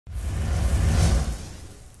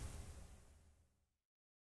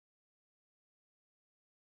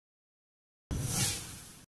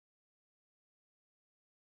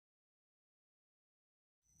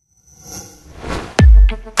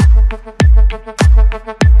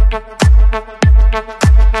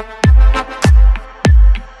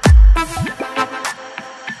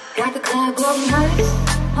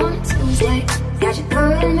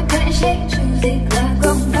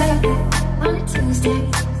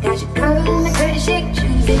your girl in the curtain shake,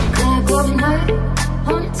 Tuesday, club going hard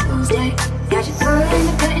on a Tuesday. Got your girl in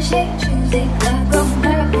the curtain shake, Tuesday, club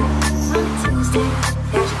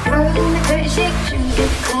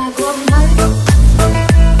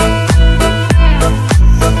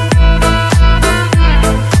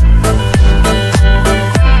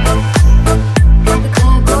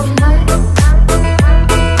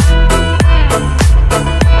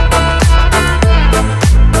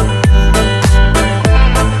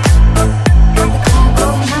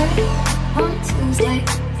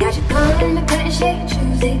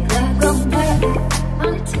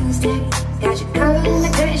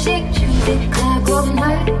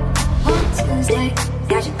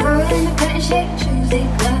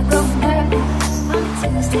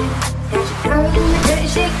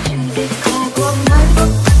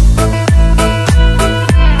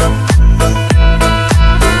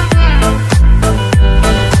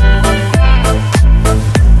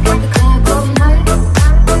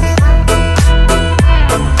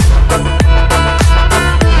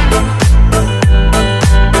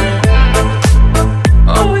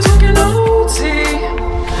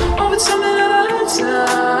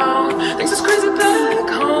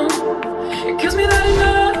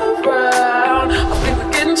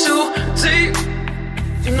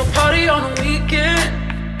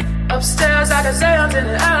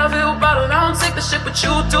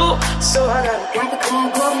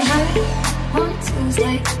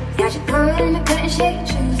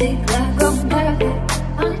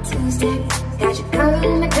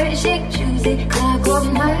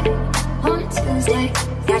going hard on a Tuesday.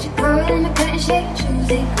 Got your girl in the curtain shake,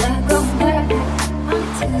 Tuesday, club going hard.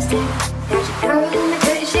 Got your girl in the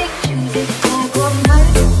curtain shake.